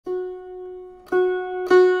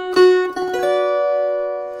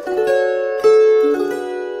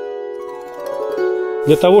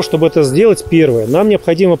Для того, чтобы это сделать, первое, нам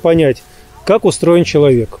необходимо понять, как устроен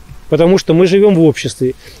человек. Потому что мы живем в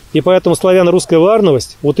обществе. И поэтому славяно-русская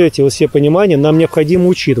варновость, вот эти вот все понимания, нам необходимо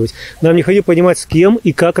учитывать. Нам необходимо понимать, с кем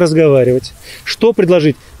и как разговаривать. Что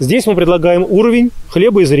предложить? Здесь мы предлагаем уровень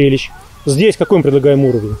хлеба и зрелищ. Здесь какой мы предлагаем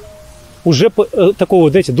уровень? Уже такого,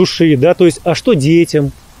 знаете, души, да, то есть, а что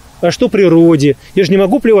детям? А что природе? Я же не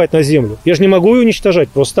могу плевать на землю. Я же не могу ее уничтожать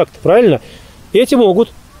просто так-то, правильно? Эти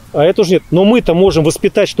могут, а это уже нет. Но мы-то можем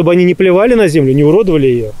воспитать, чтобы они не плевали на землю, не уродовали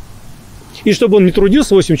ее. И чтобы он не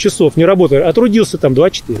трудился 8 часов, не работал, а трудился там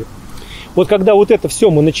 2-4. Вот когда вот это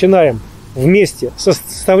все мы начинаем вместе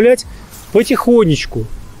составлять, потихонечку,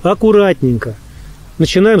 аккуратненько,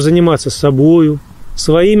 начинаем заниматься собою,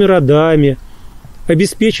 своими родами,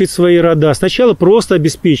 обеспечивать свои рода. Сначала просто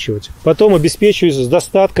обеспечивать, потом обеспечивать с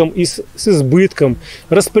достатком и с избытком,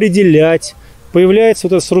 распределять. Появляется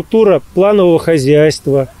вот эта структура планового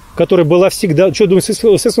хозяйства, которая была всегда... Что, думаете, в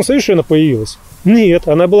Советском Союзе она появилась? Нет,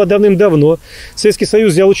 она была давным-давно. Советский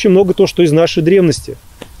Союз взял очень много то, что из нашей древности.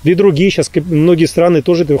 Да и другие сейчас, многие страны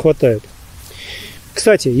тоже этого хватает.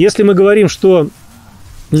 Кстати, если мы говорим, что,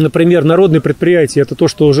 например, народные предприятия – это то,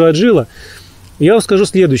 что уже отжило, я вам скажу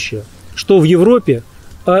следующее, что в Европе,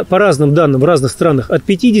 по разным данным, в разных странах, от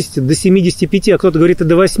 50 до 75, а кто-то говорит и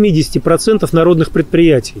до 80% народных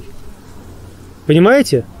предприятий.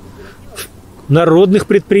 Понимаете? Народных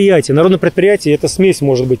предприятий. Народные предприятия – это смесь,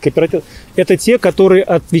 может быть, кооператив. Это те, которые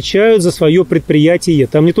отвечают за свое предприятие.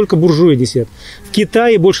 Там не только буржуи висят. В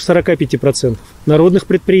Китае больше 45% народных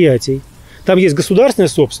предприятий. Там есть государственная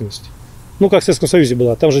собственность. Ну, как в Советском Союзе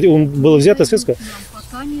была. Там же было взято советское.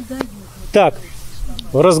 Так,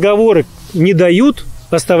 разговоры не дают,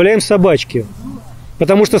 оставляем собачки.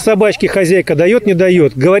 Потому что собачке хозяйка дает, не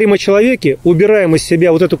дает. Говорим о человеке, убираем из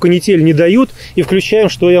себя вот эту канитель «не дают» и включаем,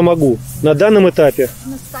 что я могу на данном этапе. В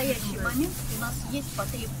настоящий момент у нас есть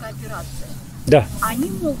потребкооперация. Да. Они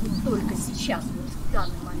могут только сейчас, вот в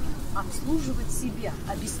данный момент, обслуживать себя,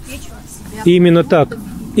 обеспечивать себя. Именно так.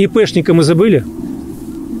 ИПшника мы забыли?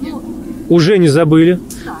 Уже не забыли.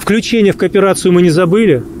 Да. Включение в кооперацию мы не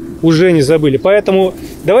забыли? Уже не забыли. Поэтому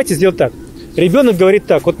давайте сделаем так. Ребенок говорит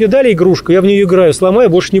так: вот мне дали игрушку, я в нее играю, сломаю,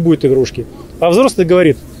 больше не будет игрушки. А взрослый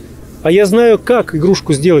говорит: а я знаю, как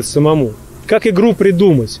игрушку сделать самому, как игру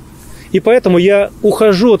придумать. И поэтому я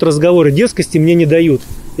ухожу от разговора детскости, мне не дают.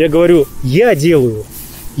 Я говорю: я делаю,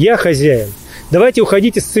 я хозяин. Давайте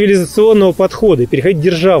уходить из цивилизационного подхода и переходить к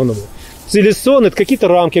державному. Цивилизационно – это какие-то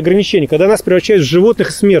рамки, ограничения, когда нас превращают в животных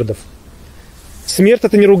и смердов. Смерть –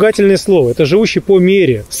 это не ругательное слово, это живущий по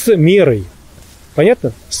мере, с мерой.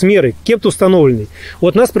 Понятно? С мерой, кем-то установленной.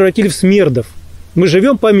 Вот нас превратили в смердов. Мы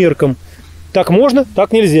живем по меркам. Так можно,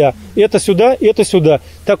 так нельзя. Это сюда, это сюда.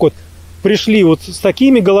 Так вот, пришли вот с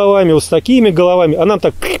такими головами, вот с такими головами, а нам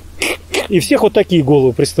так... И всех вот такие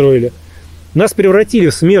головы пристроили. Нас превратили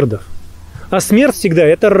в смердов. А смерть всегда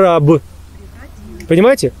это раб.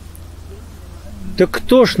 Понимаете? Так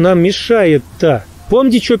кто ж нам мешает-то?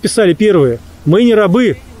 Помните, что писали первые? Мы не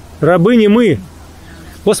рабы, рабы не мы.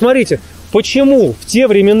 Вот смотрите, почему в те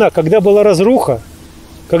времена, когда была разруха,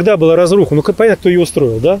 ну, понятно, кто ее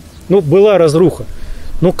устроил, да? Ну, была разруха.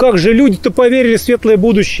 Ну, как же люди-то поверили в светлое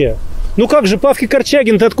будущее? Ну, как же Павки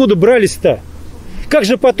Корчагин-то откуда брались-то? Как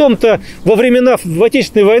же потом-то во времена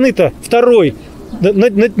Отечественной войны-то второй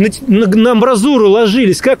на амбразуру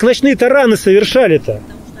ложились? Как ночные тараны совершали-то?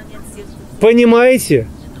 Понимаете?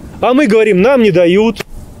 А мы говорим, нам не дают,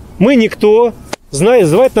 мы никто,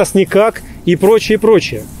 звать нас никак и прочее,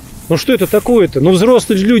 прочее. Ну что это такое-то? Ну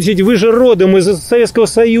взрослые люди, вы же родом из Советского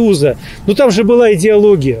Союза. Ну там же была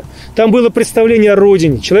идеология. Там было представление о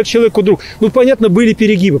родине. Человек человеку друг. Ну понятно, были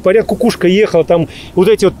перегибы. Понятно, кукушка ехала, там вот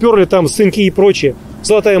эти вот перли там сынки и прочее.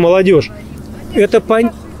 Золотая молодежь. Это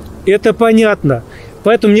понятно.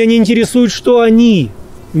 Поэтому меня не интересует, что они.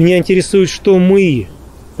 Меня интересует, что мы.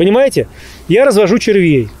 Понимаете? Я развожу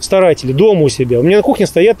червей, старатели, дома у себя. У меня на кухне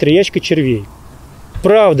стоят 3 ящика червей.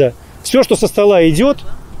 Правда. Все, что со стола идет,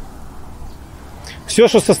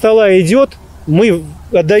 мы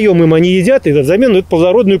отдаем им, они едят, и взамен это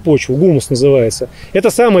плодородную почву, гумус называется. Это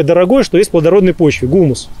самое дорогое, что есть в плодородной почве,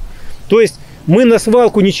 гумус. То есть мы на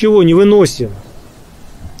свалку ничего не выносим.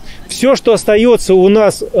 Все, что остается у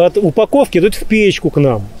нас от упаковки, идет в печку к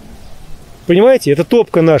нам. Понимаете, это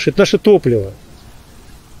топка наша, это наше топливо.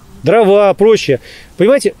 Дрова, прочее.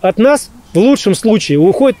 Понимаете, от нас в лучшем случае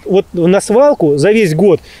уходит вот на свалку за весь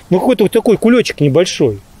год, ну какой-то вот такой кулечек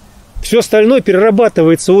небольшой. Все остальное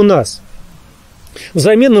перерабатывается у нас.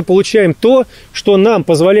 Взамен мы получаем то, что нам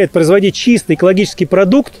позволяет производить чистый экологический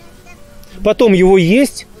продукт, потом его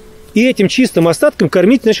есть и этим чистым остатком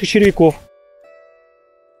кормить наших червяков.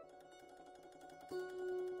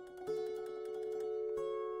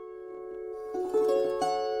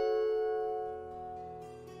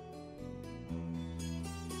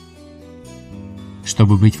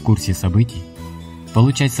 Чтобы быть в курсе событий,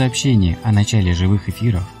 получать сообщения о начале живых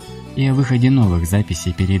эфиров и о выходе новых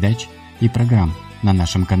записей передач и программ на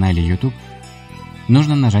нашем канале YouTube,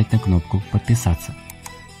 нужно нажать на кнопку «Подписаться»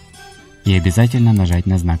 и обязательно нажать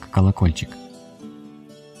на знак «Колокольчик».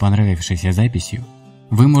 Понравившейся записью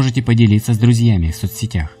вы можете поделиться с друзьями в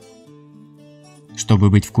соцсетях. Чтобы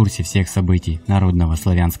быть в курсе всех событий Народного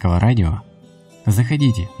славянского радио,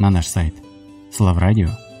 заходите на наш сайт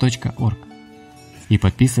slavradio.org и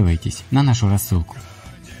подписывайтесь на нашу рассылку.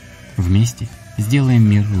 Вместе сделаем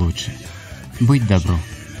мир лучше. Быть добру!